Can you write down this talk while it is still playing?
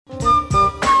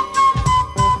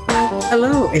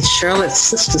Hello, it's Charlotte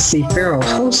Sister C. Farrell,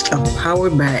 host of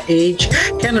Powered by Age,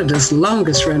 Canada's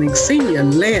longest-running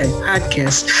senior-led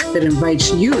podcast that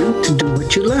invites you to do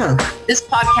what you love. This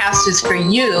podcast is for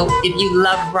you if you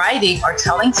love writing or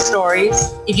telling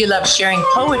stories, if you love sharing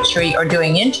poetry or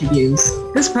doing interviews.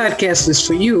 This podcast is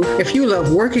for you if you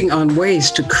love working on ways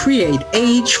to create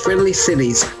age-friendly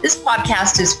cities. This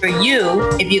podcast is for you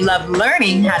if you love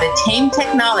learning how to tame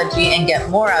technology and get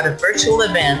more out of virtual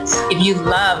events, if you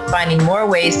love finding more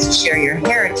ways to share your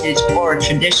heritage or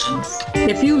traditions.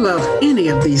 If you love any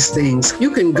of these things, you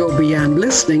can go beyond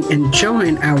listening and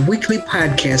join our weekly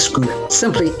podcast group.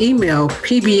 Simply email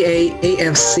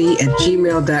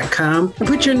pbaafc@gmail.com and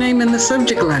put your name in the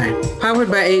subject line. Powered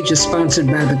by Age is sponsored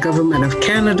by the Government of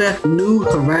Canada, New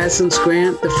Horizons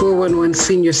Grant, the 411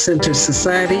 Senior Center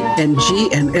Society, and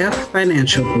G&F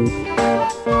Financial Group.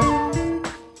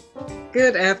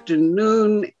 Good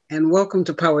afternoon and welcome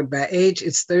to Powered by Age.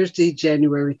 It's Thursday,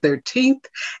 January 13th,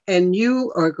 and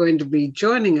you are going to be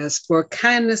joining us for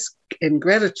Kindness and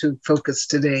Gratitude Focus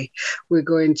today. We're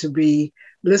going to be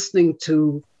listening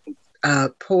to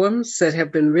poems that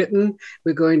have been written.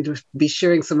 We're going to be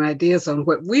sharing some ideas on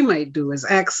what we might do as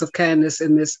acts of kindness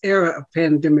in this era of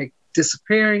pandemic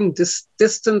disappearing,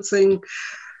 distancing,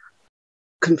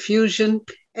 confusion.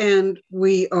 And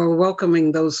we are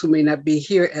welcoming those who may not be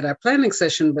here at our planning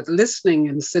session, but listening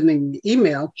and sending the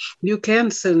email. You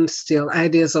can send still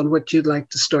ideas on what you'd like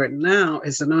to start now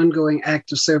as an ongoing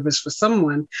act of service for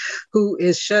someone who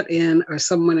is shut in or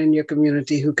someone in your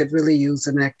community who could really use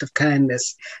an act of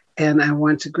kindness. And I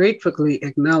want to gratefully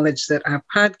acknowledge that our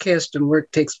podcast and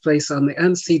work takes place on the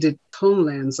unceded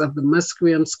homelands of the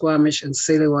Musqueam, Squamish, and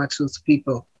Tsleil-Waututh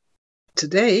people.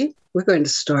 Today, we're going to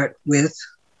start with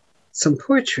some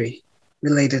poetry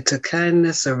related to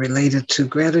kindness or related to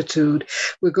gratitude.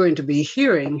 We're going to be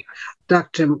hearing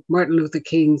Dr. Martin Luther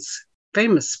King's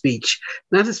famous speech,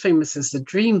 not as famous as the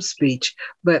Dream speech,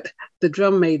 but the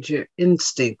Drum Major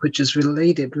Instinct, which is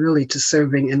related really to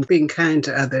serving and being kind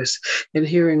to others, and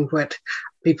hearing what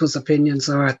people's opinions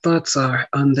or thoughts are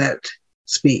on that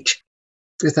speech.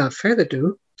 Without further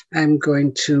ado, I'm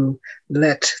going to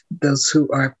let those who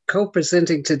are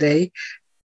co-presenting today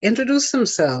introduce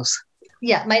themselves.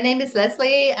 Yeah, my name is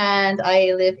Leslie, and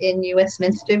I live in New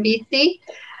Westminster, BC,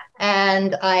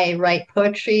 and I write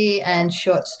poetry and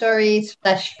short stories,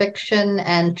 flash fiction,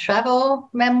 and travel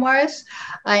memoirs.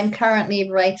 I'm currently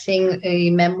writing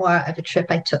a memoir of a trip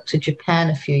I took to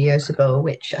Japan a few years ago,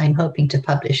 which I'm hoping to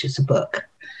publish as a book.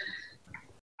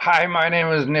 Hi, my name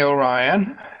is Neil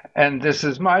Ryan, and this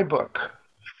is my book,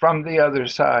 From the Other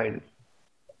Side.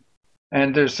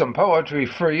 And there's some poetry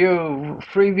for you,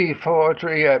 freebie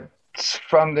poetry at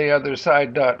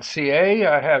fromtheotherside.ca.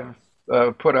 I have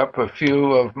put up a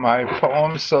few of my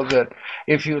poems so that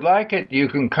if you like it, you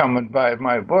can come and buy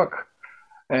my book.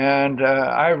 And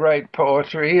I write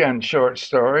poetry and short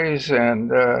stories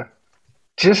and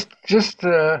just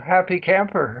a happy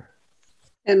camper.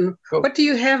 And what do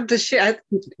you have to share?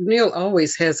 Neil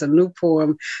always has a new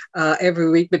poem every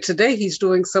week, but today he's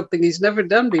doing something he's never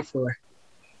done before.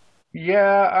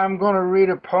 Yeah, I'm going to read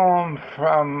a poem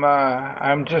from,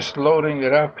 I'm just loading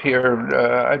it up here.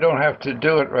 I don't have to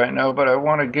do it right now, but I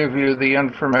want to give you the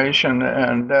information,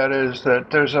 and that is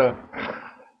that there's a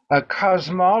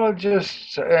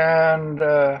cosmologist and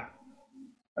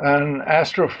an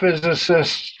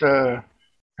astrophysicist.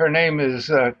 Her name is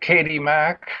Katie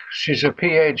Mack. She's a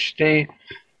PhD.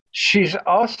 She's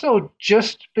also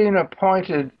just been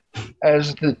appointed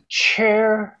as the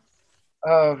chair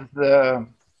of the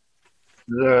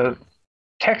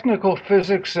technical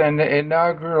physics and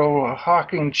inaugural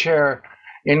Hawking Chair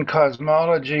in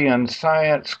Cosmology and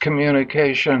Science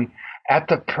Communication at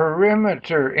the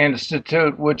Perimeter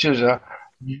Institute, which is a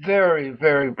very,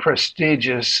 very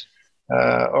prestigious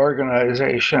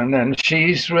organization. And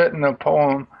she's written a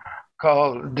poem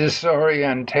called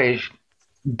Disorientation.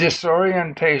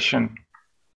 Disorientation.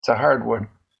 It's a hard one.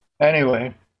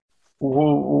 Anyway,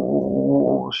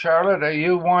 Charlotte, are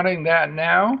you wanting that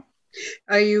now?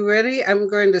 Are you ready? I'm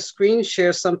going to screen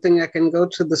share something. I can go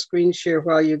to the screen share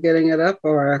while you're getting it up,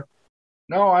 or?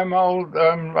 No, I'm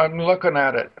looking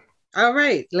at it. All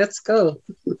right, let's go.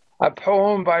 A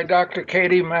poem by Dr.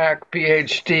 Katie Mack,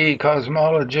 PhD,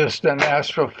 cosmologist and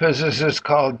astrophysicist,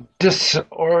 called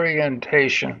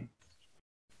Disorientation.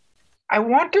 I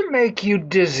want to make you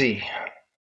dizzy.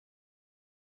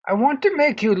 I want to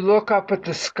make you look up at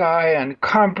the sky and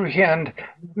comprehend,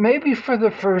 maybe for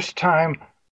the first time,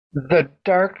 the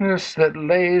darkness that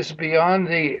lays beyond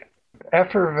the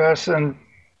effervescent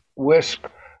wisp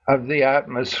of the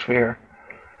atmosphere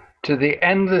to the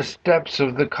endless depths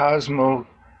of the cosmos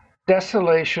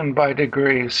desolation by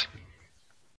degrees.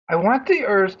 I want the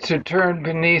earth to turn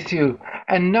beneath you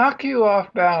and knock you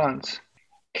off balance,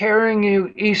 carrying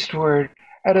you eastward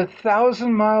at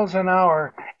 1,000 miles an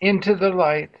hour into the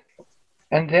light,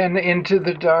 and then into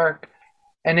the dark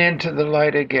and into the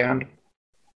light again.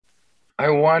 I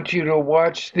want you to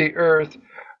watch the earth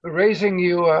raising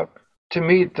you up to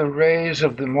meet the rays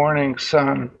of the morning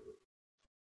sun.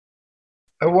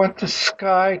 I want the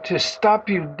sky to stop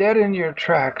you dead in your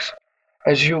tracks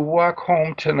as you walk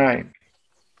home tonight,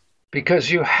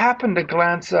 because you happen to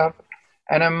glance up,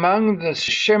 and among the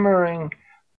shimmering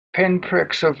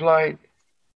pinpricks of light,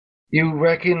 you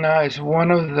recognize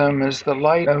one of them as the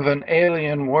light of an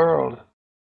alien world.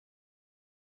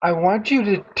 I want you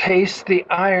to taste the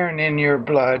iron in your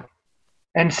blood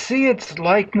and see its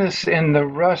likeness in the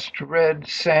rust-red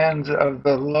sands of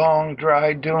the long,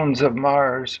 dry dunes of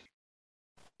Mars,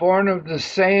 born of the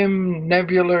same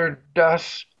nebular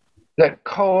dust that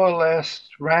coalesced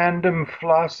random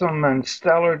flossom and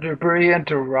stellar debris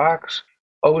into rocks,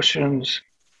 oceans,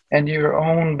 and your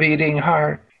own beating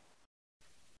heart.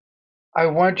 I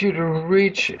want you to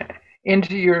reach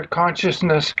into your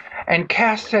consciousness and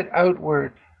cast it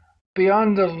outward,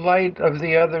 beyond the light of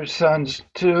the other suns,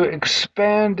 to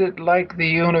expand it like the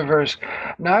universe,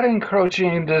 not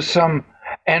encroaching into some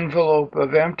envelope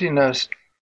of emptiness,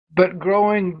 but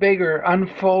growing bigger,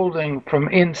 unfolding from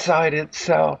inside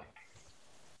itself.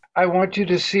 I want you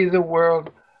to see the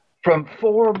world from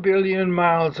 4 billion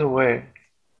miles away,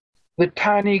 the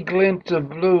tiny glint of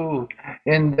blue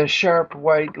in the sharp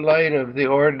white light of the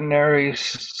ordinary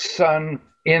sun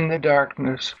in the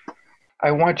darkness.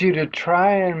 I want you to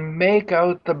try and make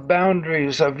out the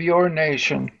boundaries of your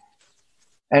nation.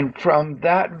 And from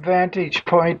that vantage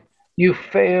point, you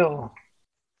fail.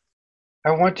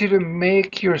 I want you to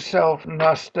make yourself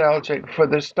nostalgic for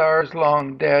the stars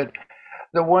long dead,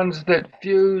 the ones that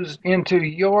fused into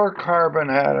your carbon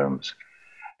atoms,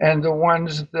 and the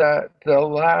ones that the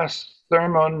last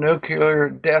thermonuclear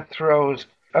death throes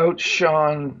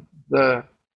outshone the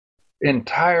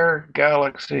entire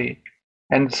galaxy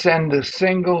and send a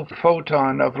single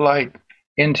photon of light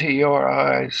into your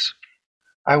eyes.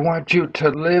 I want you to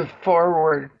live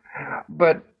forward,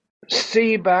 but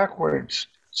see backwards,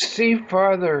 see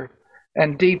farther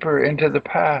and deeper into the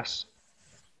past.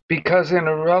 Because in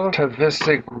a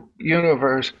relativistic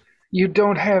universe, you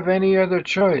don't have any other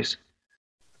choice.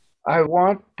 I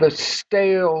want the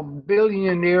stale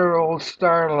billion-year-old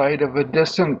starlight of a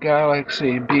distant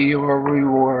galaxy be your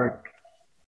reward.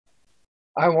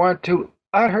 I want to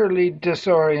utterly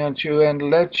disorient you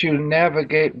and let you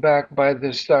navigate back by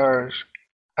the stars.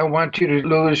 I want you to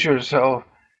lose yourself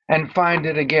and find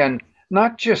it again,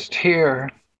 not just here,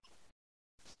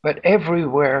 but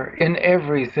everywhere, in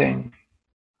everything.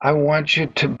 I want you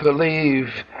to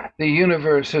believe the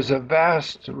universe is a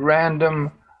vast,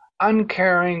 random,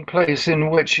 uncaring place in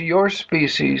which your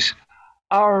species,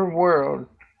 our world,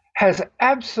 has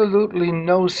absolutely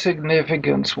no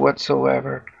significance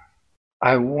whatsoever.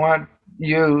 I want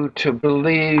you to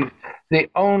believe the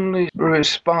only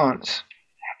response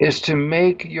is to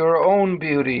make your own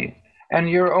beauty and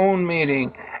your own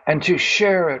meaning and to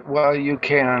share it while you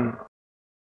can.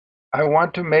 I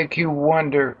want to make you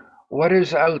wonder what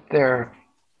is out there,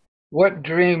 what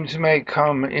dreams may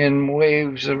come in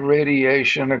waves of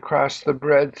radiation across the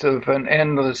breadth of an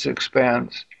endless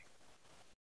expanse,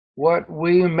 what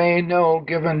we may know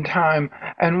given time,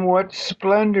 and what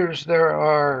splendors there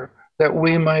are that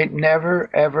we might never,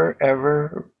 ever,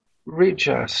 ever reach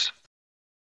us.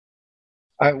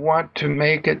 I want to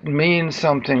make it mean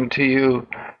something to you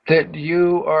that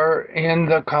you are in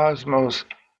the cosmos,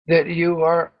 that you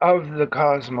are of the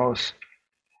cosmos,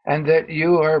 and that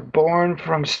you are born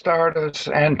from stardust,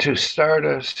 and to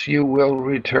stardust you will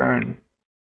return.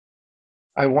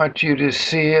 I want you to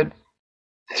see it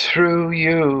through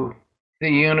you.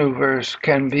 The universe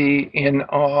can be in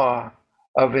awe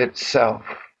of itself.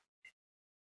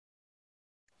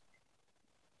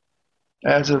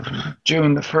 As of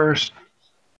June the 1st,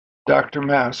 Dr.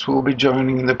 Mass will be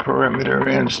joining the Perimeter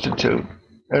Institute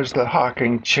as the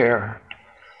Hawking Chair.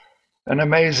 An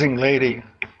amazing lady,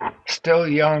 still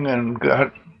young and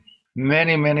got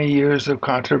many, many years of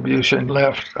contribution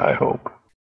left, I hope.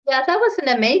 Yeah, that was an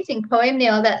amazing poem,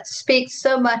 Neil, that speaks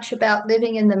so much about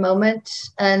living in the moment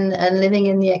and living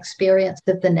in the experience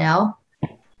of the now.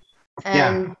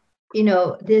 And, you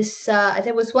know, this,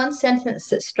 there was one sentence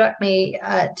that struck me,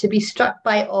 to be struck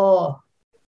by awe.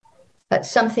 That's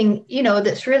something, you know,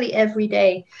 that's really every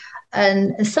day.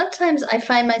 And sometimes I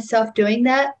find myself doing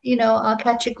that. You know, I'll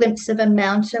catch a glimpse of a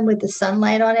mountain with the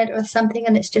sunlight on it or something,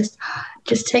 and it's just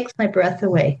takes my breath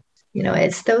away.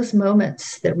 It's those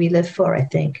moments that we live for, I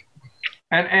think.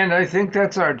 And I think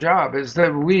that's our job, is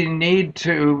that we need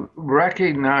to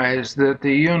recognize that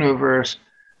the universe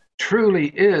truly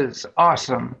is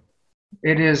awesome.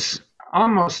 It is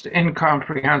almost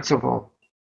incomprehensible.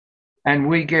 And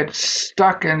we get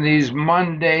stuck in these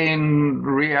mundane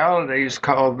realities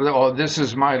called, oh, this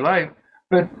is my life.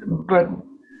 But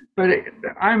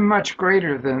I'm much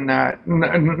greater than that.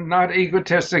 Not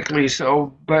egotistically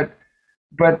so, but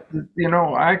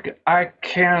I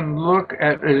can look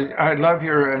at. I love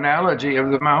your analogy of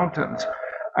the mountains.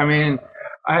 I mean,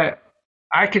 I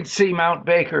can see Mount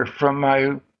Baker from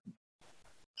my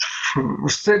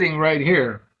sitting right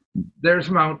here. There's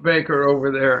Mount Baker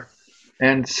over there,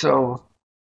 and so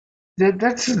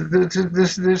this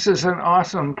is an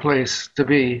awesome place to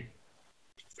be.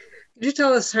 Could you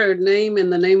tell us her name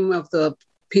and the name of the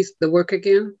piece, the work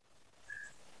again?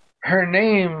 Her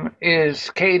name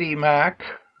is Katie Mack,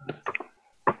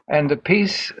 and the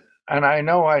piece, and I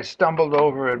know I stumbled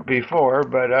over it before,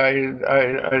 but I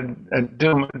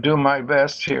do my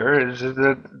best here, is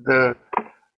that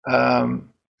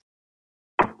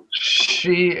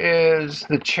she is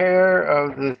the chair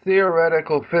of the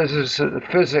theoretical physics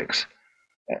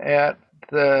at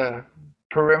the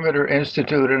Perimeter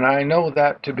Institute, and I know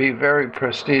that to be very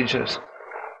prestigious.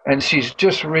 And she's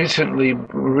just recently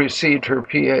received her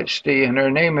PhD, and her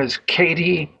name is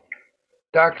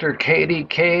Dr. Katie,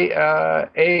 K-A-T-I-E-M-A-C-K,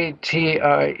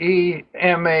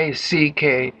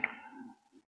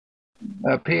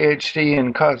 a PhD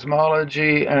in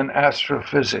cosmology and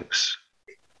astrophysics.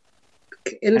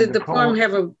 And did the poem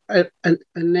have a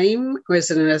name, or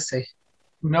is it an essay?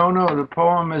 No, the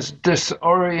poem is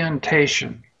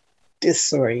Disorientation.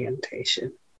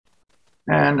 Disorientation.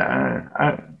 And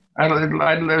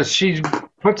she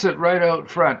puts it right out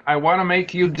front. I want to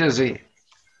make you dizzy.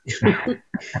 A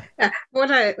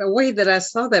way that I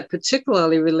saw that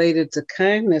particularly related to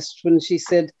kindness, when she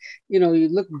said, you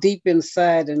look deep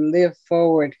inside and live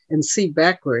forward and see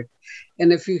backward.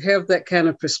 And if you have that kind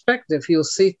of perspective, you'll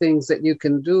see things that you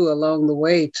can do along the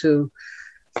way to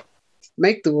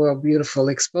make the world beautiful,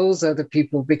 expose other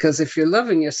people. Because if you're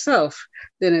loving yourself,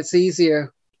 then it's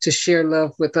easier to share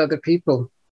love with other people.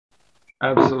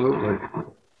 Absolutely.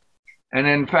 And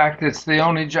in fact, it's the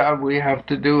only job we have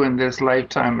to do in this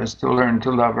lifetime, is to learn to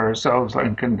love ourselves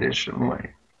unconditionally.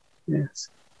 Yes.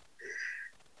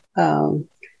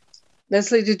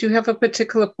 Leslie, did you have a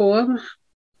particular poem?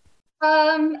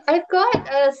 I've got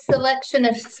a selection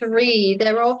of 3.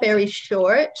 They're all very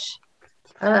short,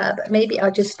 but maybe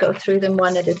I'll just go through them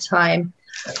one at a time.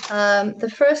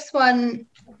 The first one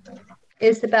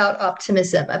is about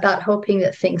optimism, about hoping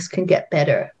that things can get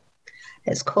better.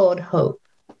 It's called Hope.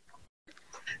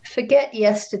 Forget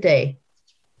yesterday,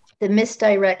 the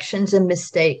misdirections and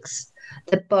mistakes,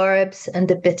 the barbs and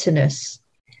the bitterness.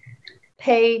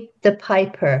 Pay the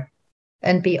piper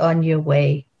and be on your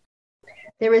way.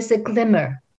 There is a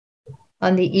glimmer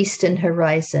on the eastern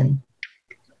horizon,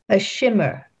 a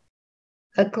shimmer,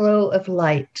 a glow of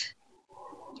light.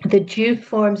 The dew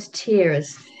forms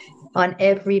tears on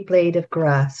every blade of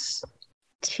grass,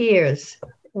 tears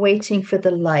waiting for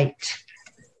the light,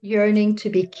 yearning to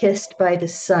be kissed by the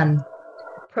sun,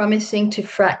 promising to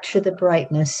fracture the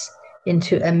brightness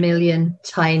into a million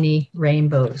tiny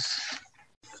rainbows.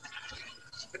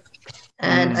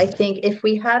 And I think if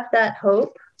we have that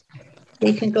hope,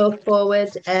 we can go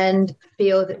forward and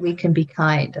feel that we can be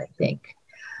kind, I think.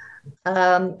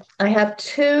 I have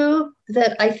 2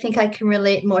 that I think I can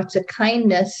relate more to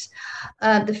kindness.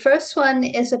 The first one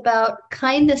is about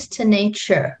kindness to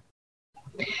nature.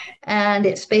 And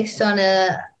it's based on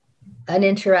an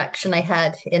interaction I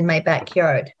had in my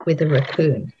backyard with a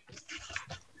raccoon.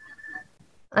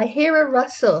 I hear a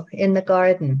rustle in the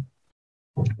garden.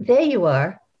 There you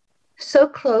are, so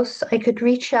close I could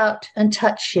reach out and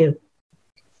touch you.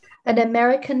 An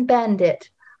American bandit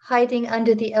hiding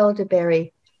under the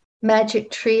elderberry, magic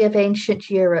tree of ancient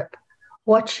Europe,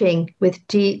 watching with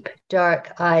deep,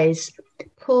 dark eyes,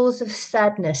 pools of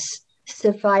sadness,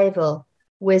 survival,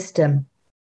 wisdom.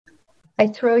 I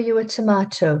throw you a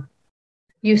tomato.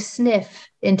 You sniff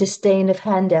in disdain of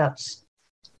handouts.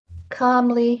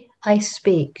 Calmly, I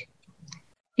speak.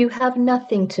 You have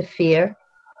nothing to fear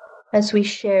as we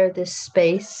share this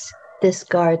space, this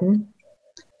garden.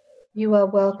 You are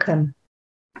welcome.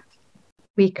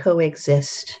 We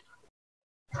coexist.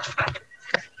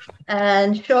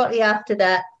 And shortly after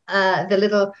that, the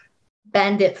little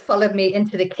bandit followed me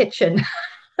into the kitchen.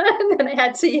 And then I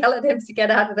had to yell at him to get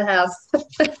out of the house.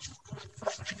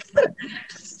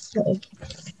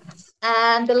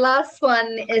 And the last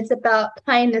one is about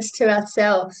kindness to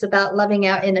ourselves, about loving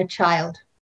our inner child.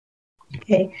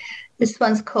 Okay, this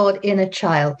one's called Inner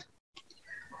Child.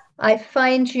 I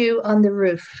find you on the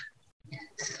roof,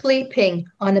 sleeping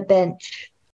on a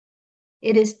bench.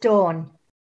 It is dawn,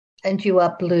 and you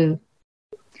are blue.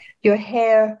 Your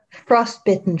hair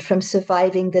frostbitten from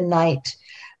surviving the night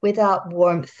without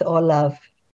warmth or love.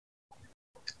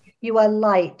 You are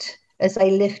light as I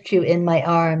lift you in my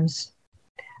arms,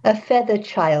 a feather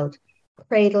child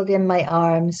cradled in my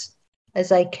arms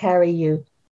as I carry you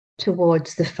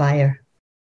towards the fire.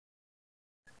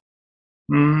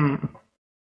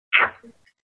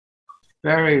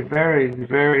 Very, very,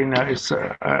 very nice.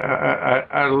 I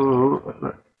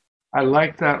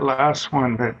like that last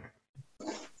one, that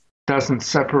doesn't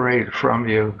separate from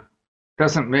you,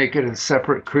 doesn't make it a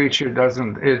separate creature,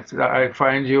 I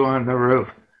find you on the roof.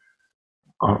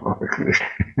 Oh.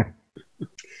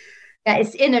 Yeah,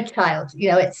 it's inner child,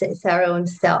 it's our own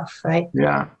self, right?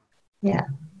 Yeah.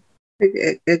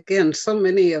 Again, so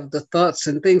many of the thoughts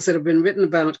and things that have been written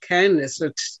about kindness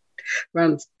are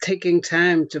around taking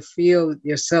time to feel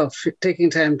yourself,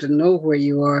 taking time to know where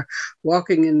you are,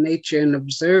 walking in nature and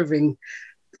observing,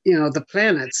 the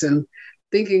planets, and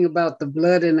thinking about the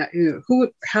blood in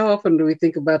how often do we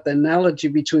think about the analogy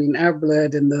between our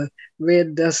blood and the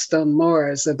red dust on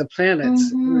Mars or the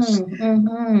planets?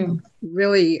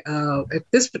 Really, at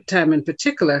this time in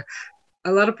particular,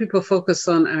 a lot of people focus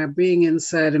on our being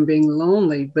inside and being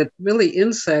lonely, but really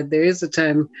inside there is a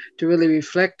time to really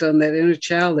reflect on that inner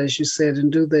child, as you said,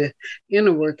 and do the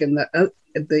inner work and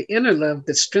the inner love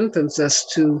that strengthens us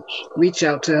to reach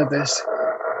out to others.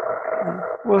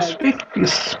 Well,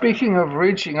 speaking of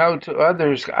reaching out to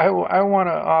others, I want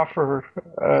to offer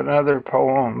another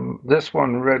poem, this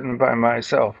one written by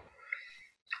myself.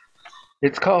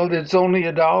 It's called It's Only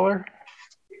 $1.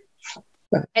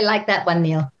 I like that one,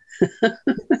 Neil.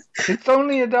 It's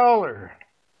only $1.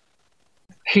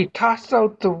 He tossed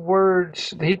the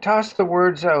words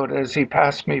out as he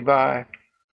passed me by.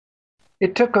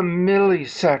 It took a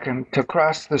millisecond to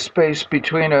cross the space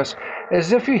between us,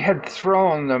 as if he had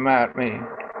thrown them at me.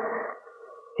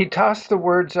 He tossed the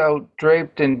words out,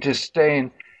 draped in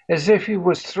disdain, as if he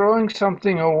was throwing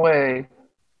something away,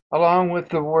 along with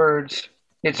the words,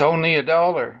 "It's only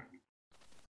 $1."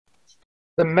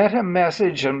 The meta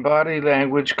message and body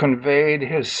language conveyed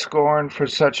his scorn for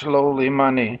such lowly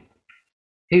money.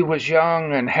 He was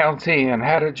young and healthy and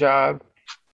had a job,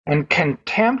 and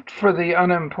contempt for the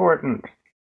unimportant.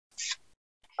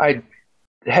 I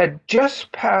had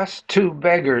just passed 2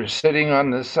 beggars sitting on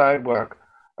the sidewalk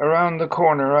around the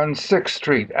corner on 6th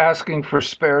Street asking for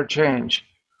spare change.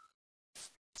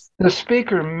 The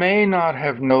speaker may not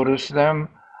have noticed them,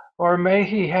 or may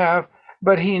he have,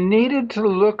 but he needed to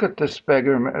look at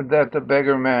the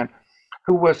beggar man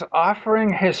who was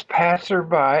offering his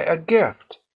passerby a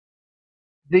gift.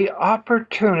 The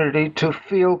opportunity to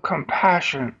feel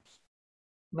compassion,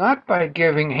 not by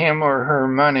giving him or her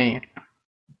money,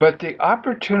 but the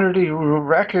opportunity to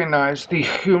recognize the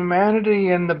humanity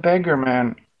in the beggar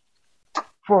man.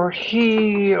 For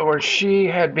he or she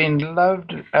had been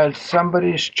loved as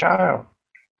somebody's child,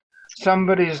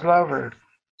 somebody's lover,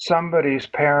 somebody's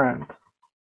parent,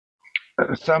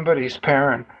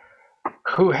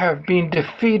 who have been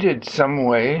defeated some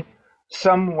way,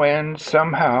 some when,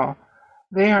 somehow.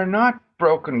 They are not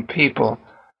broken people,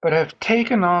 but have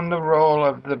taken on the role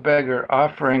of the beggar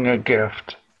offering a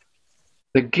gift.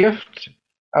 The gift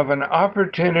of an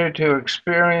opportunity to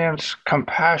experience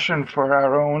compassion for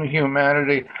our own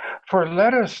humanity. For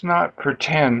let us not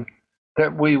pretend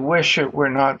that we wish it were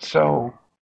not so,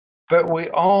 but we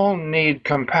all need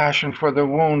compassion for the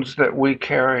wounds that we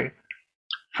carry.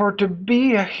 For to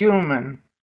be a human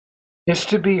is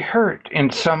to be hurt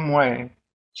in some way,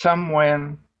 some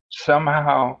when,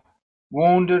 somehow,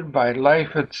 wounded by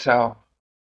life itself.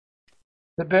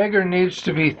 The beggar needs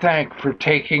to be thanked for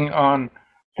taking on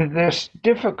this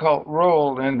difficult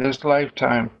role in this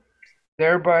lifetime,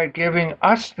 thereby giving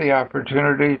us the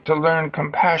opportunity to learn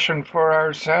compassion for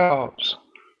ourselves.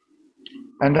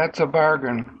 And that's a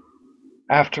bargain.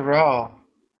 After all,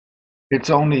 it's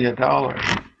only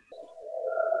 $1.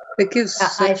 It gives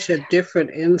such a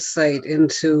different insight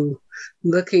into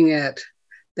looking at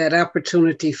that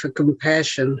opportunity for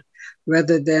compassion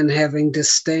rather than having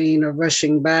disdain or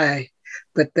rushing by,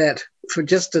 but that for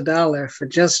just $1, for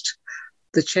just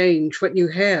the change, what you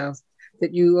have,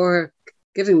 that you are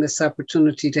giving this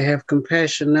opportunity to have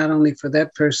compassion, not only for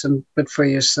that person, but for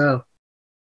yourself.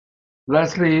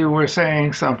 Leslie, you were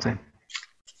saying something.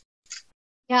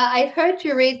 Yeah, I've heard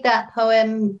you read that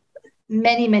poem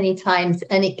many, many times,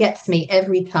 and it gets me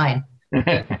every time.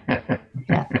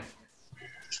 Yeah.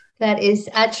 That is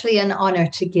actually an honor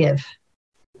to give.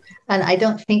 And I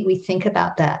don't think we think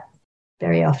about that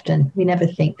very often. We never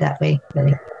think that way,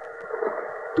 really.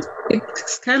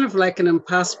 It's kind of like an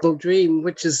impossible dream,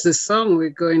 which is this song we're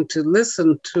going to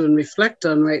listen to and reflect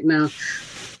on right now.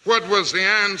 What was the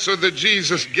answer that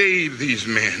Jesus gave these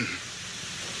men?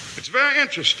 It's very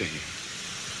interesting.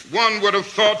 One would have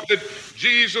thought that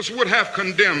Jesus would have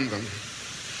condemned them.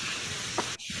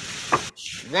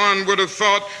 One would have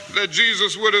thought that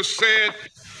Jesus would have said,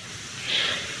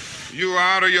 "You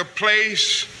are out of your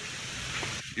place.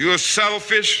 You are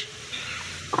selfish.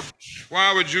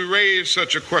 Why would you raise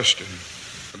such a question?"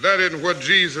 But that isn't what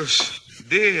Jesus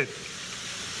did.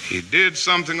 He did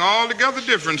something altogether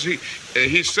different.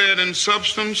 He said in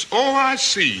substance, "Oh, I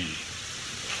see.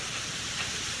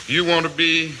 You want to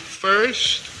be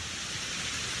first?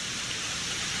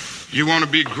 You want to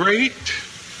be great?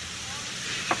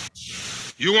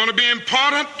 You want to be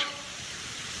important?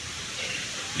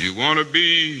 You want to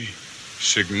be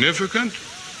significant?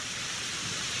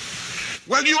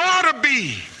 Well, you ought to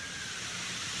be.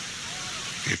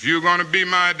 If you're going to be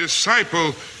my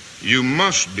disciple, you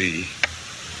must be."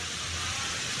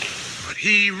 But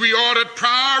he reordered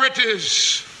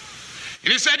priorities.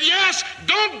 And he said, yes,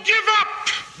 don't give up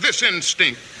this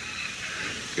instinct.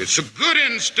 It's a good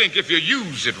instinct if you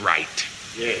use it right.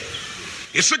 Yes.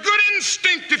 It's a good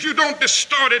instinct if you don't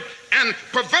distort it and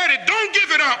pervert it. Don't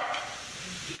give it up.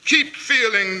 Keep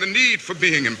feeling the need for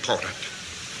being important.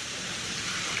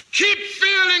 Keep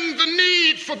feeling the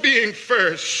need for being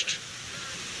first.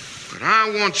 But I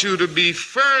want you to be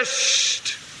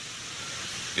first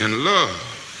in love.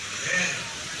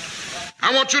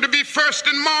 I want you to be first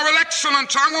in moral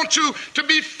excellence. I want you to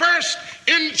be first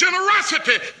in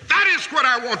generosity. That is what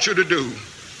I want you to do.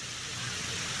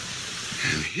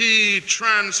 And he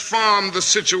transformed the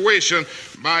situation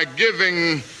by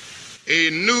giving a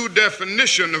new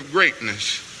definition of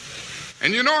greatness.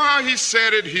 And you know how he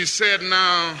said it? He said,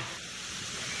 "Now,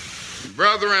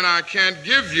 brethren, I can't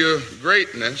give you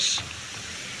greatness.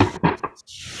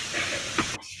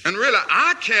 And really,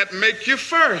 I can't make you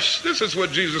first." This is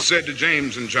what Jesus said to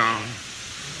James and John.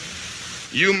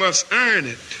 You must earn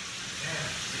it.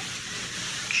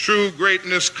 True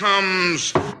greatness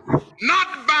comes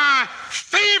not by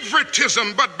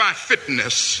favoritism, but by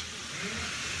fitness.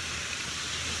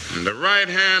 And the right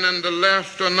hand and the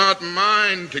left are not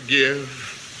mine to give.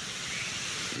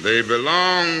 They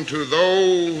belong to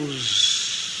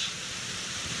those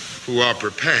who are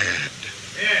prepared.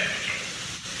 Yeah.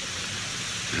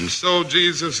 And so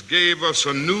Jesus gave us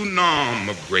a new norm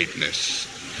of greatness.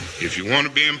 If you want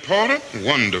to be important,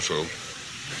 wonderful.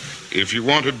 If you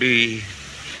want to be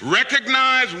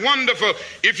recognized, wonderful.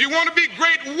 If you want to be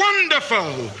great,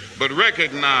 wonderful. But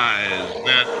recognize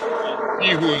that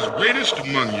he who is greatest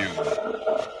among you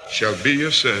shall be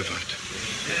your servant.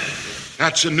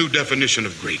 That's a new definition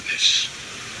of greatness.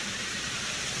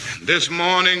 And this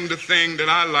morning, the thing that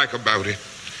I like about it,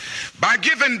 by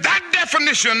giving that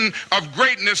definition of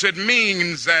greatness, it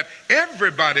means that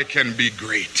everybody can be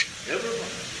great.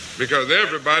 Because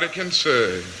everybody can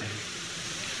serve.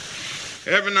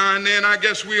 Every now and then, I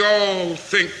guess we all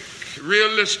think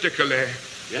realistically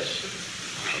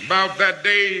about that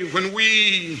day when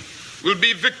we will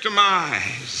be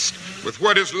victimized with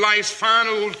what is life's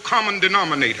final common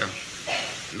denominator.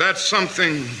 That's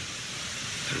something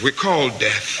that we call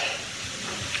death.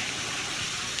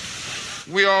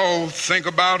 We all think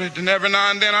about it, and every now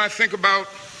and then I think about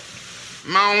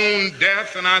my own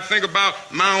death, and I think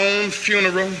about my own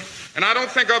funeral, and I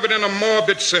don't think of it in a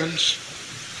morbid sense.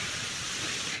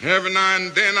 Every now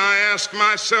and then I ask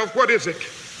myself, what is it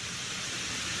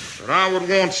that I would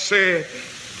want said?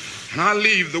 And I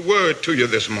leave the word to you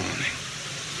this morning.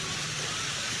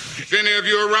 If any of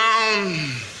you are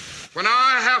around when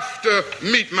I have to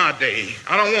meet my day,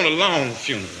 I don't want a long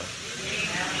funeral.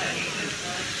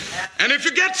 And if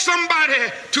you get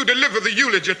somebody to deliver the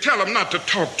eulogy, tell them not to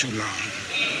talk too long.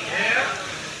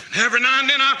 Every now and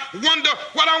then I wonder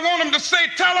what I want them to say.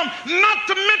 Tell them not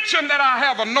to mention that I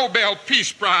have a Nobel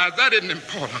Peace Prize. That isn't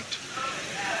important.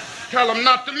 Tell them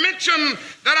not to mention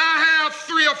that I have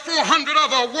 300 or 400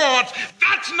 other awards.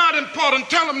 That's not important.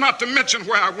 Tell them not to mention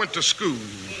where I went to school.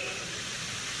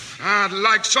 I'd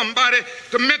like somebody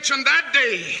to mention that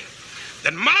day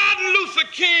that Martin Luther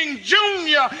King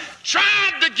Jr.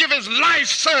 tried to give his life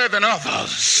serving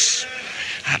others.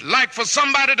 I'd like for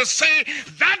somebody to say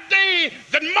that day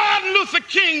that Martin Luther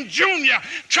King Jr.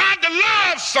 tried to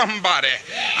love somebody.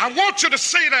 I want you to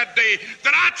say that day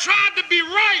that I tried to be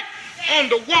right on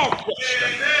the walk.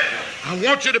 I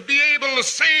want you to be able to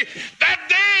say that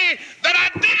day that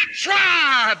I did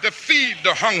try to feed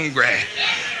the hungry.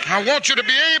 I want you to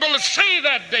be able to say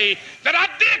that day that I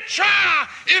did try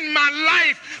in my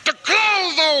life to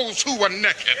clothe those who were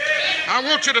naked. I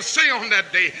want you to say on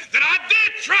that day that I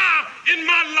did try in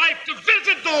my life to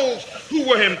visit those who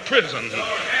were in prison.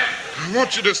 I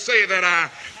want you to say that I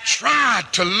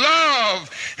tried to love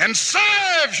and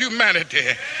serve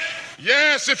humanity.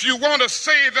 Yes, if you want to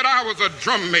say that I was a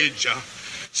drum major,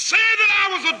 say that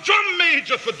I was a drum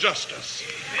major for justice.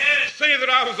 Say that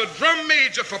I was a drum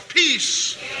major for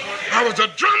peace. I was a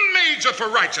drum major for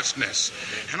righteousness.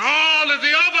 And all of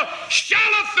the other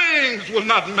shallow things will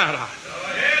not matter.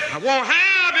 I won't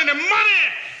have any money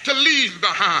to leave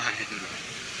behind.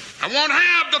 I won't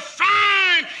have the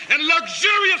fine and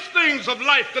luxurious things of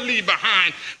life to leave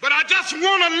behind, but I just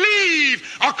want to leave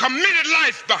a committed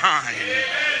life behind.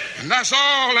 And that's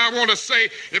all I want to say.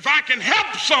 If I can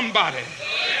help somebody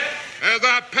as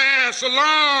I pass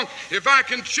along, if I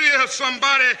can cheer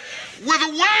somebody with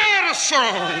a word of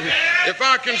song, if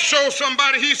I can show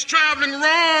somebody he's traveling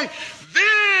wrong,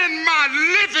 then my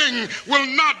living will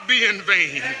not be in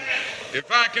vain.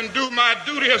 If I can do my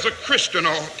duty as a Christian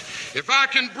ought, if I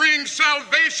can bring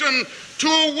salvation to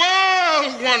a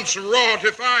world once wrought,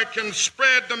 if I can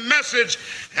spread the message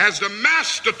as the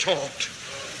Master taught,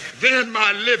 then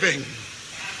my living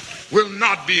will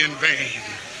not be in vain.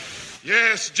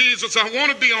 Yes, Jesus, I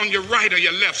want to be on your right or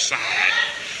your left side,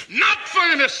 not for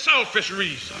any selfish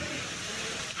reason.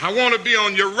 I want to be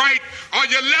on your right or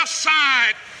your left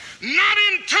side, not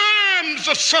in terms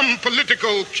of some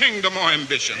political kingdom or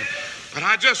ambition, but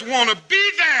I just want to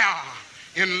be there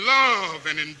in love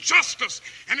and in justice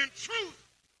and in truth.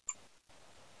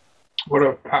 What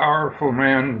a powerful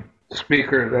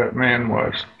speaker that man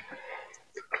was.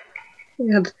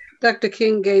 Yeah, Dr.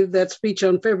 King gave that speech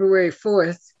on February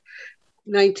 4th,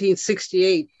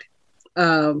 1968,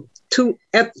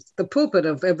 at the pulpit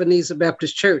of Ebenezer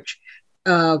Baptist Church.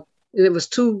 And it was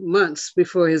 2 months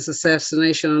before his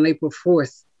assassination on April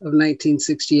 4th of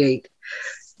 1968.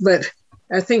 But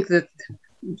I think that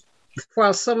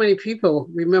while so many people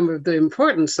remember the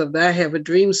importance of the I Have a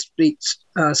Dream speech,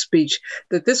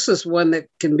 that this is one that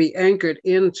can be anchored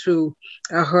into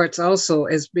our hearts also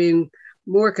as being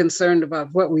more concerned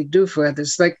about what we do for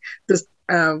others. Like this,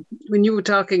 when you were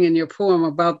talking in your poem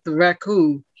about the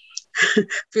raccoon,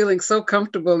 feeling so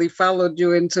comfortable he followed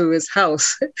you into his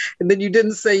house, and then you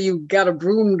didn't say you got a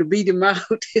broom to beat him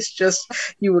out. It's just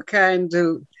you were kind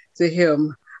to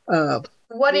him.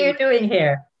 What are you doing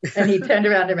here? And he turned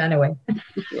around and ran away.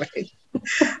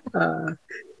 Right.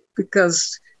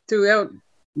 Because throughout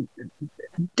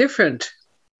different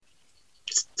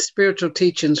spiritual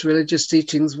teachings, religious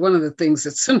teachings, one of the things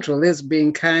that's central is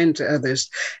being kind to others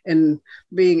and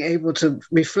being able to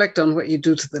reflect on what you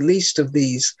do to the least of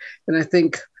these. And I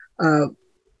think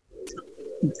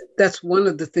that's one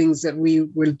of the things that we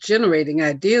were generating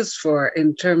ideas for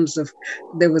in terms of,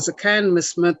 there was a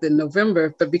kindness month in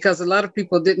November, but because a lot of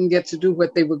people didn't get to do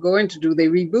what they were going to do, they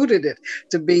rebooted it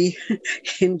to be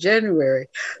in January.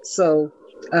 So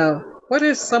what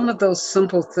are some of those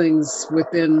simple things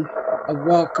within a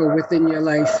walk or within your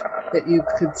life that you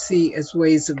could see as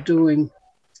ways of doing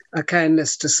a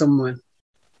kindness to someone?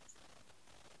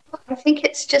 I think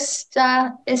it's just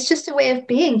a way of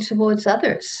being towards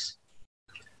others.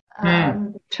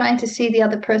 Trying to see the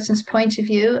other person's point of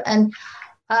view. And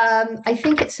I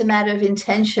think it's a matter of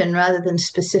intention rather than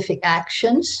specific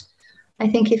actions. I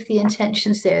think if the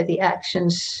intention's there, the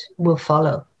actions will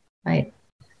follow, right?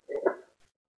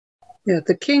 Yeah,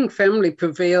 the King family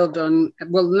prevailed on,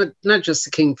 well, not just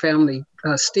the King family,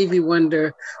 Stevie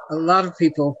Wonder, a lot of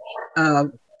people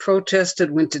protested,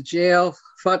 went to jail,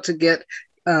 fought to get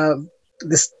the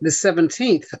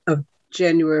 17th of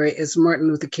January as Martin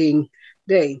Luther King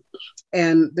Day.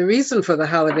 And the reason for the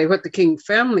holiday, what the King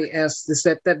family asked, is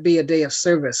that that be a day of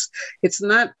service. It's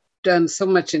not done so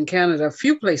much in Canada. A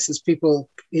few places people,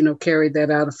 carry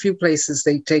that out. A few places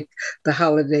they take the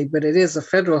holiday, but it is a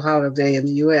federal holiday in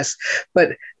the US.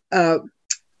 But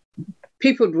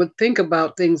people would think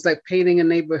about things like painting a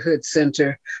neighborhood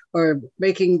center or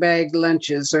making bag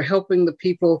lunches or helping the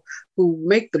people who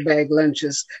make the bag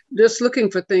lunches, just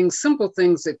looking for things, simple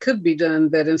things that could be done,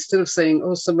 that instead of saying,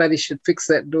 oh, somebody should fix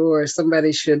that door or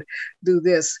somebody should do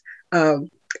this,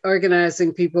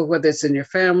 organizing people, whether it's in your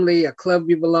family, a club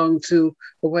you belong to,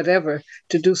 or whatever,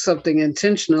 to do something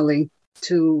intentionally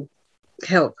to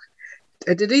help.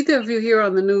 Did either of you hear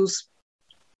on the news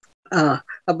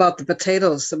about the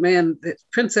potatoes? The man,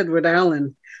 Prince Edward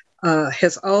Island,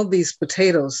 has all these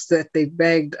potatoes that they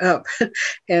bagged up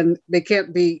and they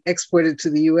can't be exported to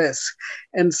the U.S.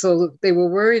 And so they were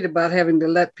worried about having to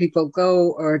let people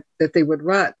go or that they would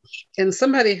rot. And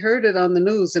somebody heard it on the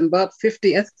news and bought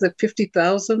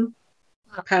 50,000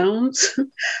 pounds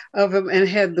of them and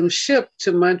had them shipped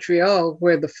to Montreal,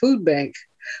 where the food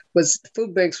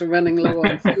banks were running low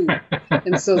on food.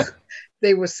 And so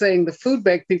they were saying, the food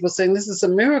bank people saying, this is a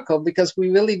miracle because we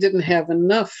really didn't have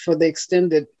enough for the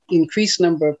extended increased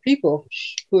number of people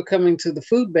who are coming to the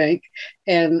food bank.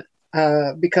 And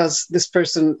because this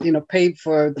person, paid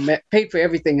for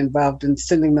everything involved in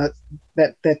sending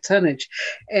that tonnage.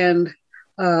 And,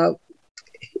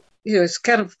 it's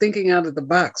kind of thinking out of the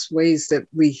box, ways that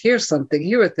we hear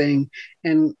a thing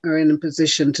and are in a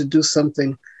position to do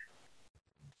something.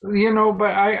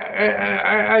 But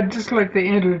I'd just like to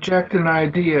interject an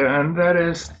idea, and that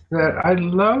is that I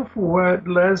love what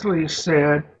Leslie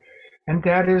said, and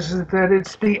that is that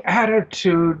it's the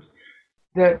attitude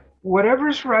that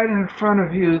whatever's right in front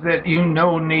of you that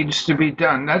needs to be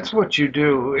done, that's what you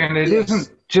do. And it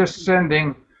isn't just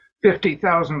sending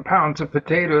 50,000 pounds of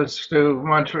potatoes to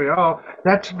Montreal.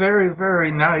 That's very, very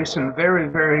nice and very,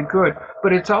 very good,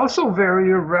 but it's also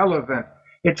very irrelevant.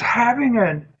 It's having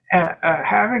a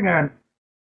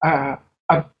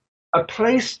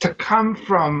place to come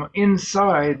from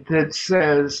inside that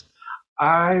says,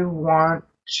 I want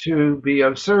to be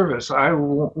of service. I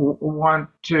want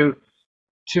to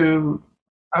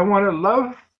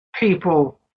love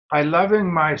people by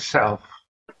loving myself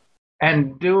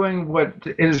and doing what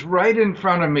is right in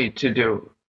front of me to do.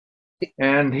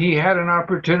 And he had an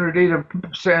opportunity to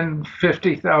send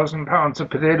 50,000 pounds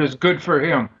of potatoes. Good for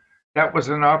him. That was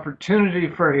an opportunity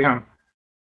for him.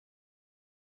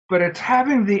 But it's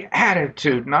having the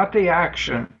attitude, not the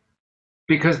action,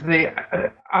 because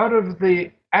out of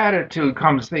the attitude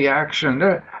comes the action.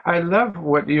 I love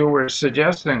what you were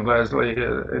suggesting, Leslie.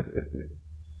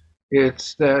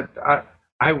 It's that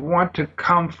I want to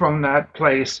come from that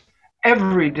place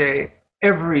every day,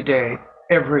 every day,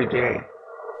 every day.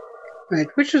 Right,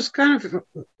 which was kind of,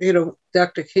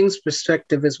 Dr. King's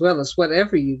perspective as well, as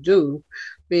whatever you do,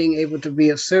 being able to be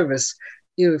of service.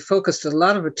 You focused a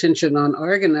lot of attention on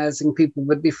organizing people,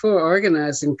 but before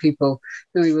organizing people,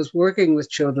 he was working with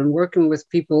children, working with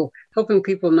people, helping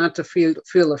people not to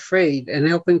feel afraid, and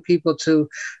helping people to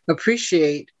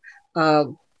appreciate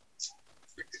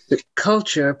the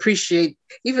culture, appreciate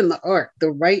even the art,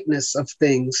 the rightness of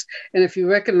things. And if you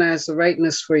recognize the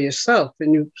rightness for yourself,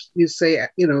 and you say,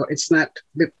 it's not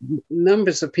the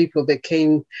numbers of people that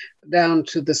came down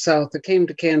to the South, that came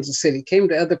to Kansas City, came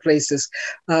to other places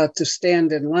to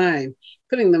stand in line,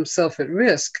 putting themselves at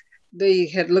risk. They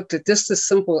had looked at just this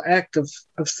simple act of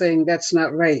saying that's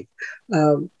not right. There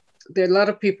are a lot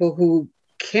of people who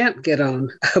can't get on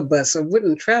a bus or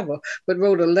wouldn't travel, but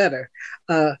wrote a letter.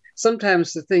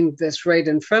 Sometimes the thing that's right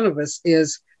in front of us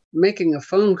is making a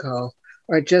phone call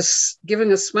or just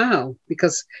giving a smile,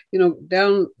 because,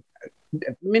 down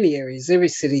many areas, every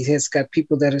city has got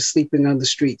people that are sleeping on the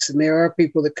streets, and there are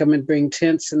people that come and bring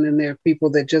tents, and then there are people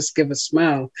that just give a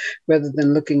smile rather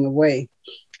than looking away.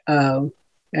 I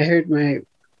heard my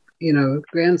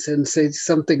grandson said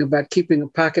something about keeping a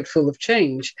pocket full of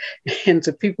change. And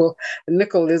to people, a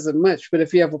nickel isn't much, but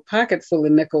if you have a pocket full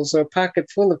of nickels or a pocket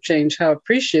full of change, how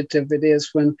appreciative it is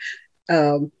when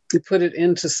you put it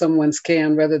into someone's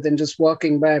can rather than just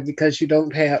walking by because you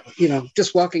don't have,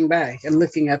 just walking by and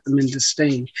looking at them in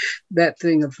disdain. That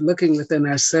thing of looking within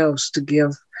ourselves to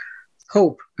give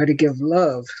hope or to give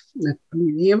love.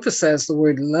 He emphasized the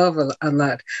word love a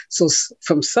lot. So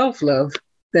from self-love,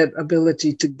 that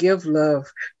ability to give love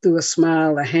through a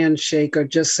smile, a handshake, or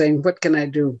just saying, what can I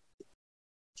do?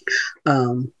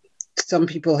 Some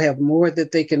people have more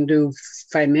that they can do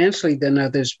financially than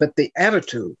others, but the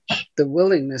attitude, the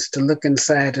willingness to look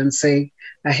inside and say,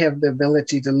 I have the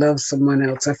ability to love someone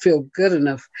else. I feel good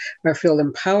enough, or I feel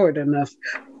empowered enough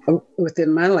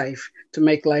within my life to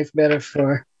make life better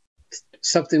for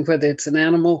something, whether it's an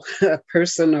animal, a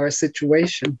person, or a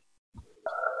situation.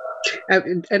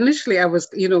 Initially, I was,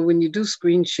 when you do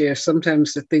screen share,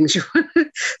 sometimes the things you want to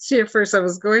share first, I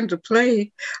was going to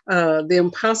play The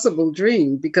Impossible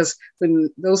Dream, because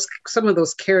when some of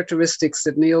those characteristics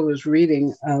that Neil was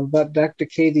reading about Dr.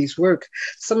 Katie's work,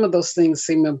 some of those things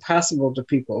seem impossible to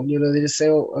people. They just say,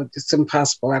 oh, it's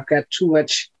impossible. I've got too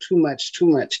much.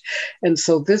 And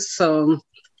so this song,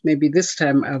 maybe this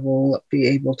time I will be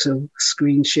able to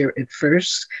screen share it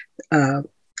first,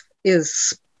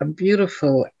 is a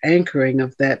beautiful anchoring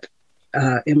of that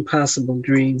impossible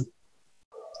dream.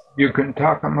 You can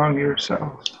talk among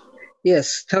yourselves.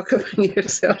 Yes, talk among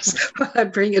yourselves while I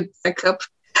bring it back up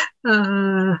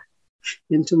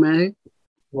Into my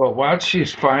Well, while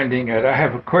she's finding it, I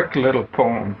have a quick little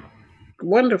poem.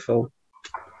 wonderful.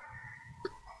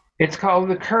 It's called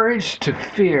The Courage to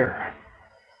Fear.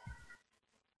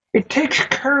 It takes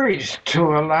courage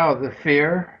to allow the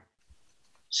fear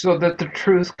so that the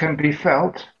truth can be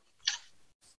felt.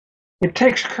 It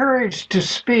takes courage to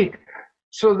speak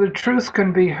so the truth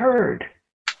can be heard.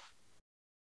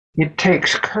 It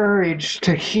takes courage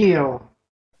to heal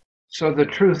so the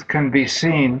truth can be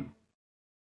seen.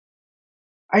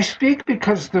 I speak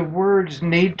because the words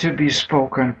need to be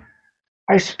spoken.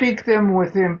 I speak them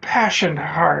with impassioned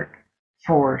heart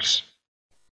force.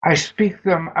 I speak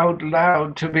them out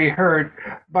loud to be heard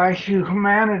by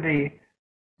humanity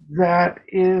that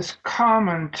is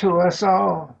common to us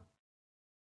all.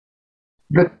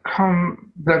 The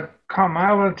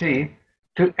commonality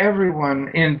to everyone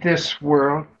in this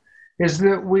world is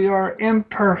that we are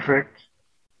imperfect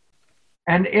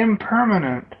and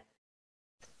impermanent.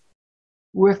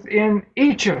 Within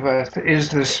each of us is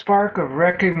the spark of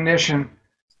recognition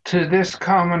to this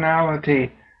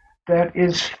commonality that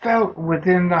is felt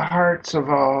within the hearts of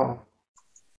all.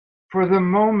 For the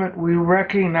moment we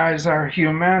recognize our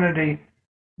humanity,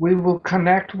 we will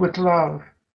connect with love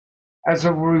as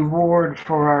a reward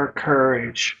for our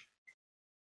courage.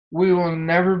 We will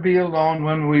never be alone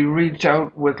when we reach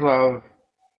out with love,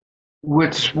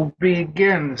 which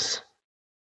begins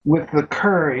with the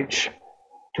courage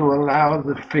to allow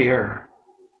the fear.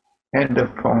 End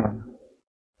of poem.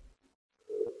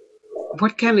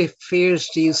 What kind of fears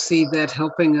do you see that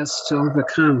helping us to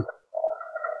overcome?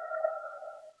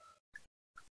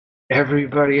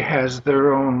 Everybody has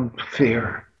their own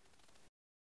fear.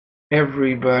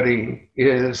 Everybody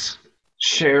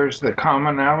shares the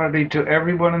commonality to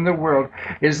everyone in the world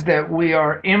is that we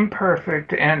are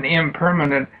imperfect and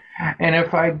impermanent. And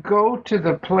if I go to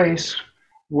the place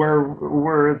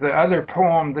where the other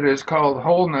poem that is called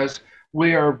Wholeness,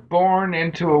 we are born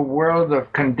into a world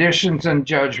of conditions and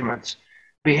judgments.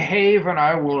 Behave and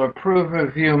I will approve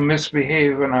of you.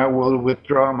 Misbehave and I will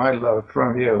withdraw my love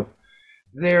from you.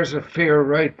 There's a fear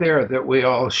right there that we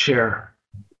all share.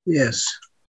 Yes.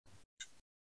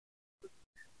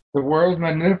 The world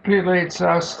manipulates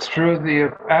us through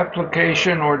the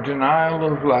application or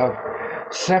denial of love,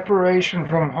 separation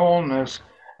from wholeness,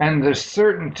 and the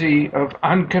certainty of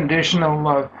unconditional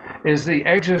love is the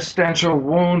existential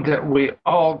wound that we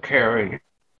all carry.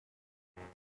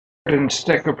 And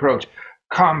stick approach,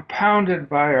 compounded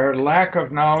by our lack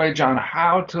of knowledge on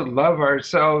how to love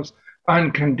ourselves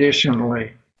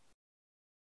unconditionally.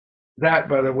 That,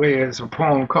 by the way, is a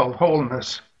poem called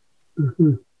Wholeness.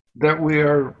 Mm-hmm. That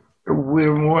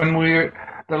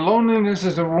the loneliness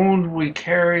is a wound we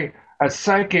carry, a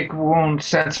psychic wound,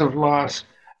 sense of loss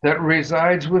that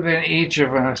resides within each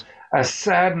of us, a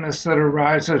sadness that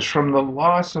arises from the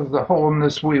loss of the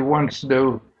wholeness we once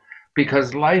knew,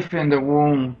 because life in the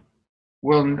world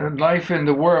will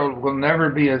never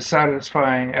be as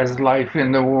satisfying as life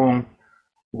in the womb,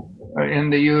 in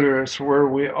the uterus,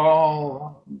 where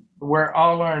all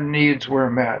our needs were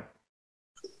met.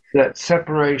 That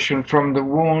separation from the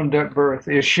wound at birth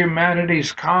is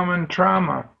humanity's common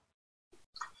trauma.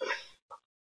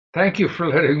 Thank you for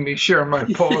letting me share my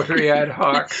poetry ad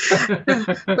hoc.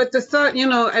 But the thought,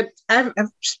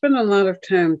 I've spent a lot of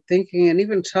time thinking and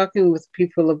even talking with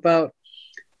people about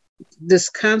this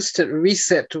constant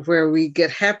reset to where we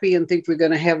get happy and think we're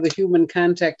going to have the human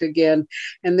contact again.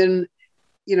 And then,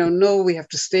 no, we have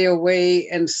to stay away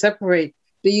and separate.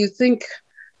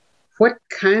 What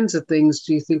kinds of things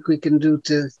do you think we can do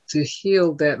to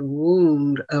heal that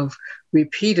wound of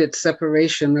repeated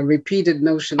separation, a repeated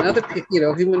notion?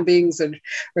 Human beings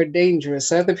are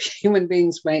dangerous. Other human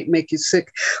beings might make you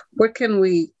sick. What can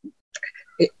we,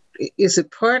 is it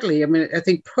partly, I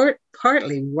think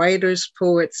partly writers,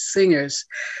 poets, singers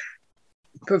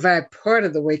provide part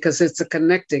of the way because it's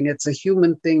a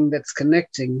human thing that's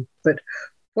connecting. But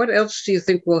what else do you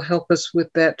think will help us with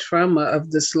that trauma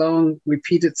of this long,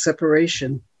 repeated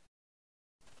separation?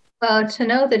 Well, to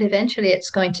know that eventually it's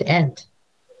going to end.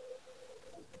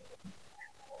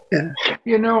 Yeah.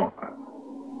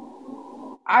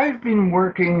 I've been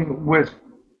working with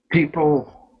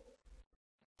people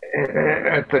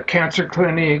at the cancer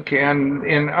clinic and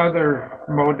in other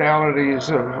modalities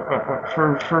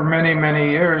for many,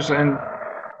 many years. And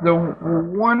the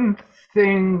one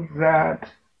thing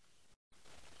that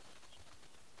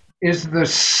is the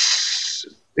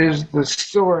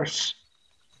source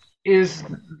is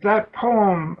that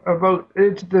poem about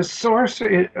it's the source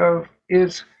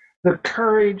is the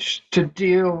courage to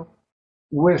deal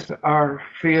with our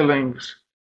feelings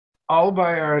all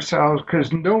by ourselves,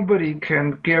 because nobody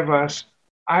can give us.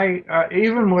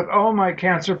 Even with all my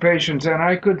cancer patients, and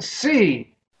I could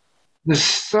see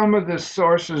some of the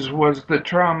sources was the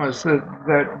traumas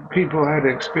that people had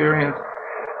experienced.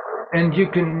 And you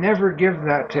can never give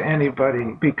that to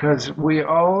anybody, because we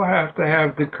all have to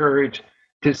have the courage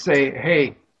to say,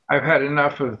 hey, I've had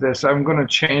enough of this. I'm going to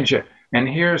change it. And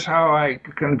here's how I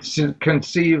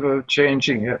conceive of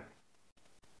changing it.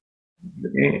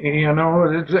 You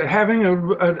know, having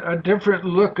a different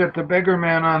look at the beggar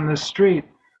man on the street,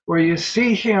 where you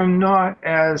see him not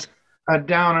as a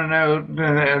down and out,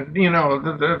 you know,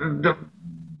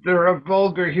 they're a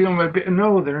vulgar human being.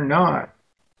 No, they're not.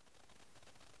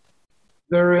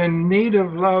 They're in need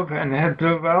of love and have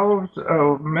developed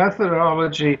a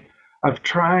methodology of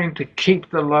trying to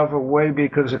keep the love away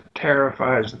because it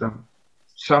terrifies them.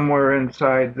 Somewhere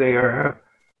inside they are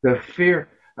the fear.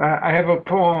 I have a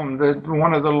poem that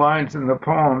one of the lines in the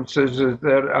poem says is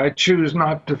that I choose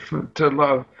not to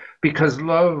love because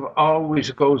love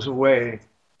always goes away.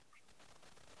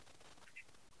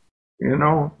 You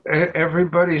know,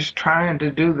 everybody's trying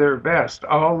to do their best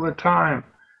all the time.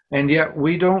 And yet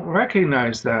we don't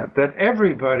recognize that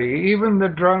everybody, even the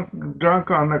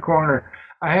drunk on the corner,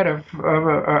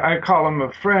 I call him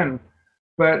a friend,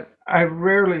 but I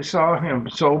rarely saw him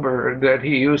sober, that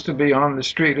he used to be on the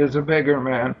street as a beggar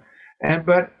man.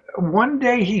 But one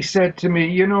day he said to me,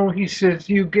 you know, he says,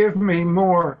 you give me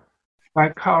more by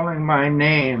calling my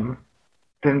name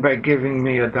than by giving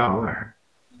me $1.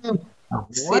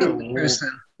 What a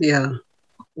person. Yeah.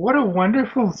 What a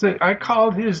wonderful thing. I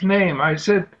called his name. I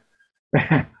said,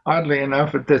 oddly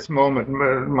enough, at this moment,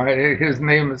 his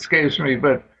name escapes me,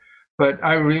 but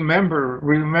I remember,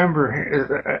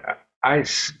 I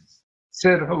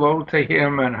said hello to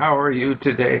him and how are you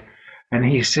today? And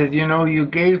he said, you know, you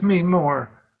gave me more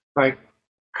by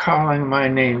calling my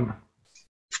name,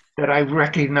 that I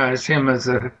recognize him as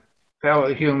a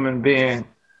fellow human being.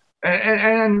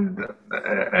 And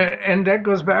that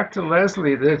goes back to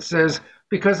Leslie, that says,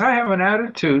 because I have an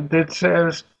attitude that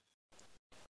says,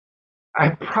 I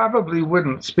probably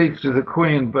wouldn't speak to the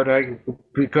Queen, but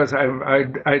because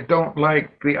I don't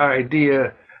like the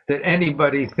idea that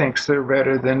anybody thinks they're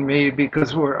better than me,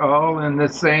 because we're all in the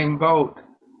same boat.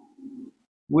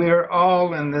 We're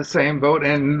all in the same boat,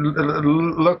 and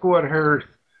look what her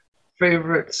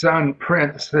favorite son,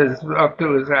 Prince, is up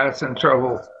to his ass in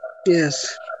trouble.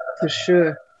 Yes, for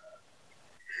sure.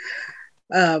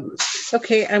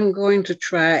 Okay, I'm going to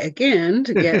try again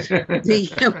to get the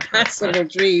impossible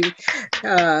dream.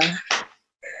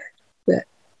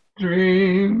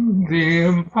 Dream the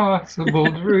impossible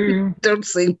dream. Don't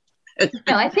sing.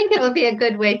 No, I think it will be a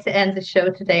good way to end the show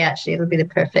today, actually. It'll be the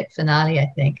perfect finale, I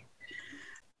think.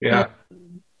 Yeah.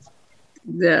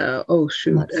 Oh,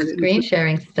 shoot. Screen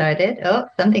sharing started. Oh,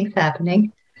 something's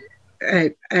happening.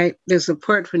 There's a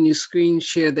part when you screen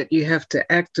share that you have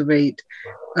to activate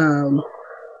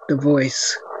the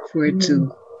voice for it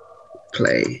to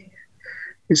play.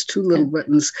 There's two little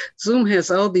buttons. Zoom has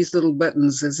all these little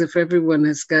buttons as if everyone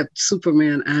has got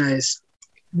Superman eyes.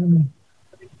 And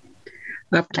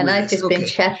I've just been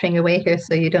chattering away here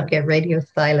so you don't get radio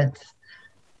silence.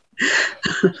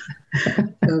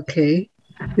 Okay,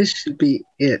 this should be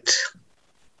it.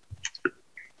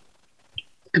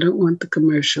 I don't want the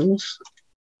commercials.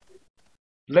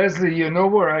 Leslie, you know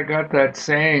where I got that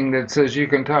saying that says you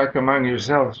can talk among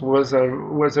yourselves was a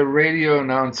radio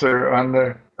announcer on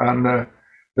the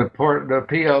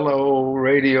PLO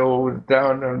radio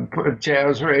down on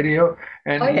jazz radio,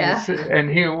 and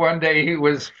he one day he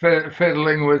was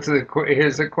fiddling with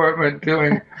his equipment,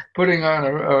 putting on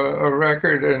a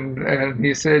record, and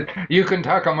he said, "You can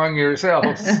talk among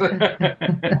yourselves."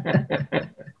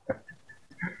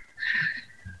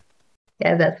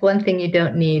 Yeah, that's one thing you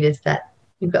don't need, is that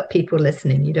you've got people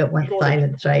listening. You don't want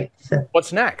silence, right? So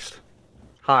what's next?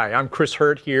 Hi, I'm Chris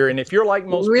Hurt here, and if you're like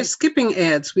most We're skipping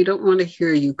ads. We don't want to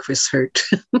hear you, Chris Hurt.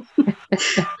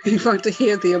 We want to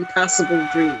hear the impossible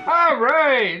dream. All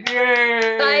right.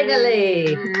 Yay!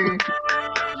 Finally.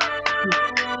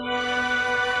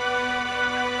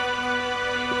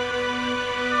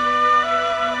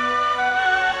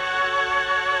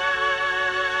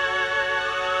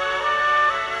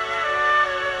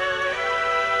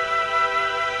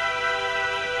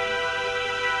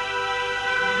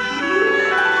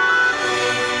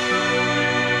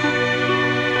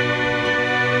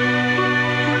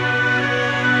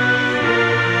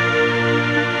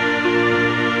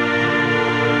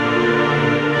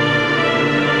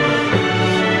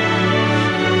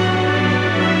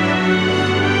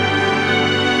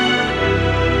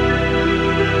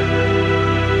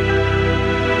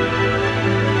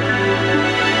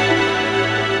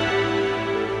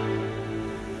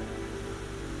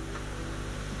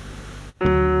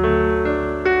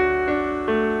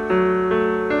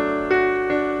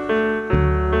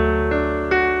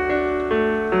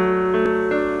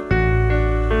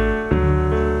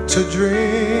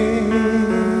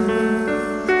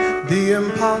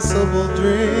 impossible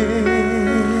dream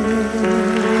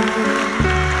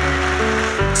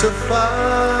to fight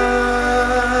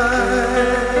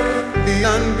the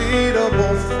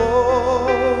unbeatable foe,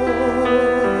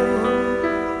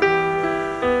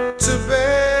 to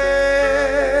bear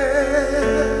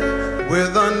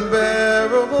with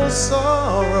unbearable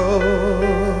sorrow,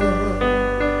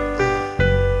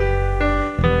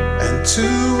 and to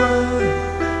run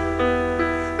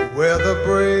where the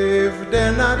brave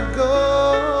dare not go,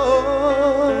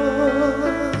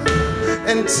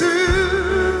 and to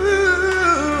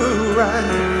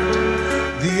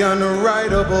right the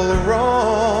unrightable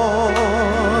wrong,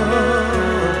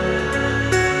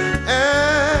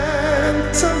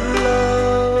 and to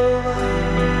love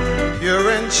pure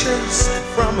and chaste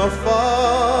from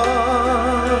afar,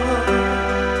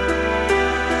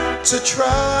 to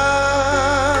try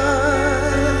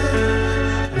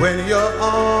when your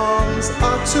arms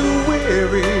are too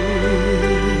weary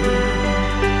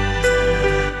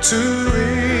to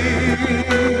reach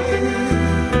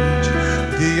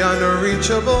the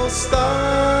unreachable star.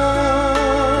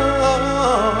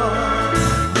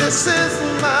 This is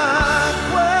my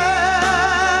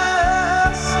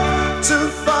quest to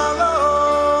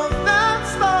follow that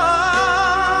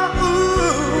star.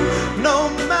 Ooh, no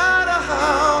matter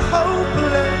how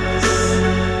hopeless,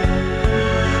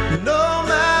 no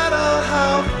matter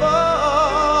how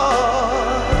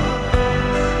far,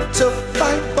 to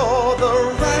fight for the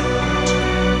right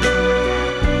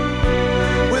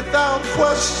without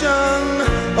question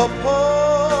or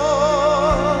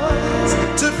pause,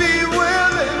 to be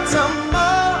willing to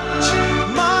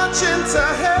march into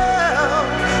hell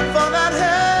for that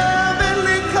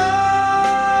heavenly cause.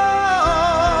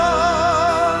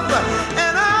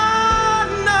 And I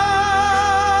know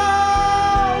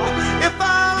if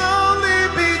I'll only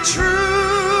be true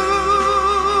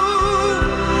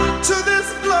to this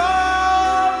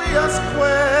glorious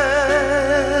quest,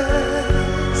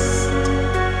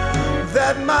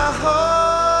 that my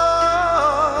heart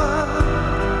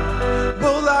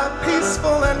will lie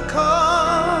peaceful and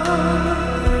calm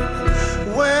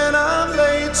when I'm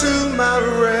laid to my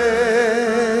rest,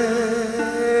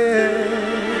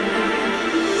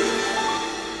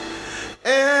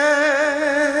 and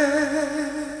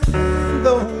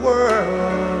the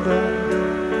world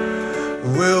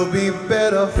will be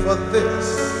better for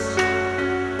this.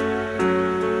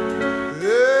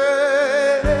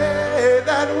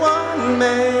 That one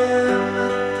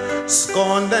man,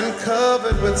 scorned and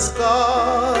covered with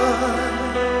scars,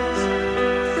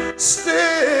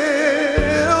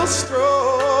 still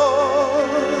strong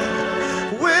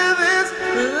with his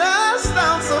last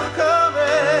ounce of courage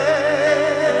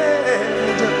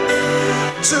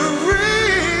to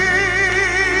reach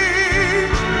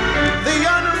the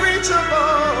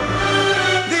unreachable,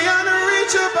 the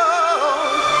unreachable,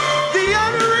 the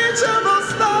unreachable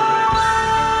star.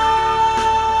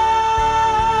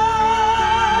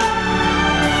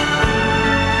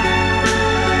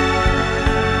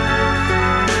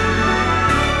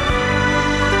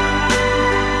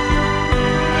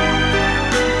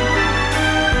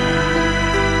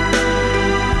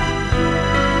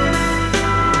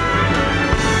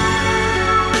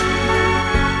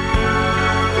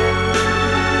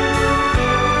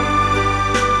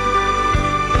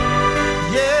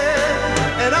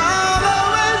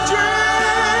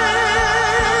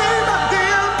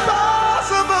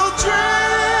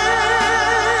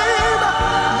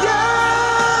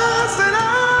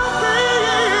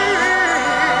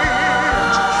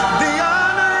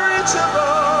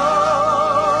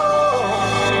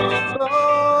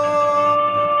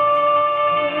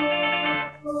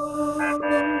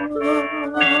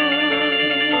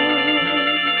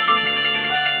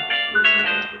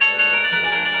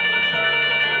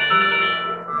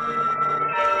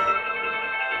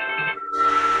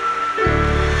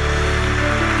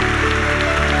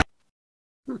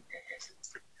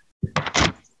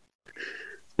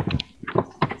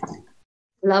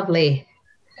 Lovely.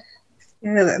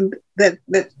 Yeah, that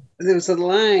there's a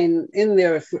line in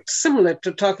there similar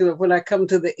to talking about when I come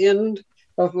to the end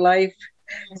of life,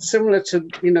 similar to,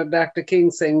 Dr.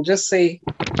 King saying, just say,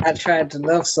 I tried to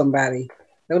love somebody.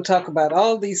 Don't talk about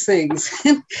all these things.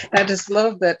 I just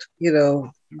love that,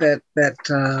 that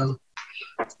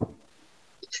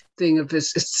thing of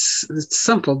it's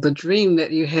simple, the dream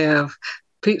that you have.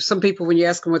 Some people, when you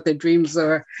ask them what their dreams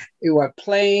are, what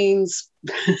planes,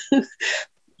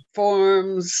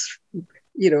 forms,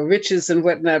 riches and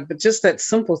whatnot, but just that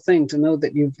simple thing to know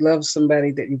that you've loved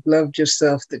somebody, that you've loved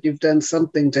yourself, that you've done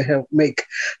something to help make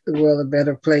the world a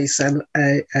better place. I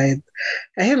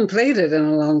haven't played it in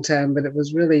a long time, but it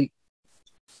was really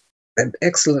an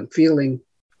excellent feeling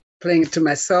playing it to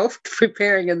myself,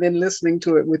 preparing, and then listening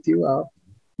to it with you all.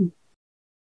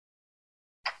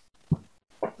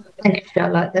 Thank you,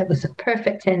 Charlotte. That was a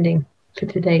perfect ending for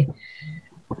today.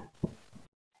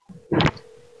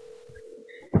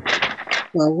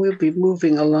 Well, we'll be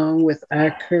moving along with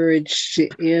our courage to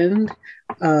end.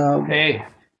 Hey.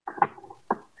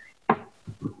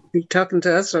 You talking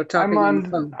to us or talking on the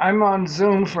phone? I'm on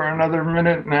Zoom for another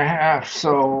minute and a half,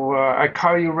 so I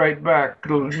call you right back.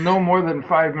 No more than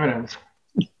 5 minutes.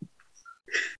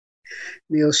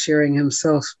 Neil sharing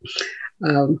himself.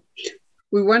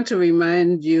 We want to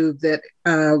remind you that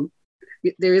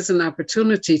there is an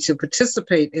opportunity to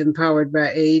participate in Powered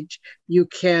by Age. You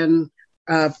can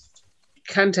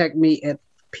contact me at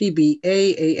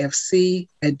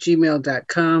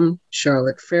pbaafc@gmail.com,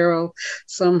 Charlotte Farrell.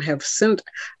 Some have sent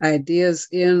ideas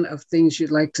in of things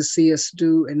you'd like to see us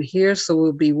do and hear, so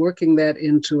we'll be working that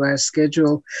into our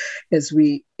schedule as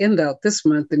we end out this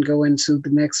month and go into the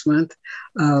next month.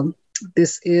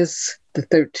 This is the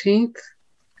 13th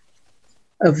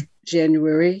of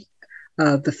January.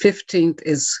 The 15th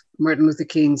is Martin Luther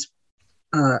King's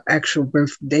actual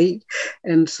birth date.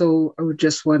 And so I would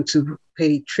just want to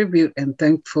pay tribute and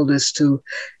thankfulness to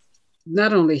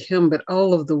not only him, but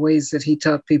all of the ways that he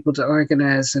taught people to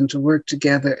organize and to work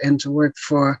together and to work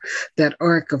for that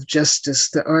arc of justice,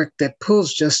 the arc that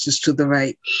pulls justice to the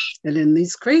right. And in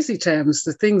these crazy times,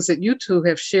 the things that you two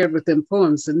have shared within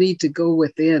poems, the need to go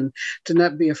within, to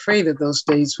not be afraid of those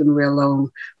days when we're alone,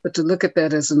 but to look at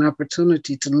that as an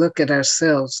opportunity to look at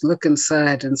ourselves, look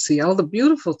inside and see all the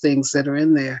beautiful things that are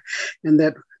in there, and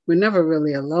that we're never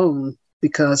really alone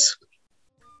because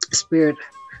Spirit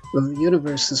of the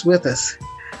universe is with us.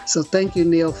 So thank you,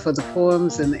 Neil, for the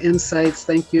poems and the insights.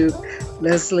 Thank you,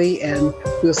 Leslie, and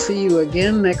we'll see you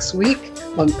again next week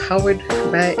on Powered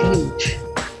by Age.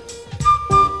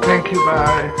 Thank you,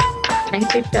 bye.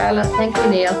 Thank you, Charlotte. Thank you,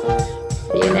 Neil.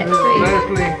 See you next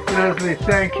week. Leslie,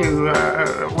 thank you.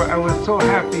 I was so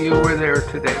happy you were there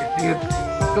today. You're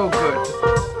so good.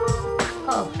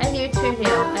 Oh, and you too,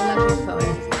 Neil. I love your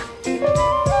poems.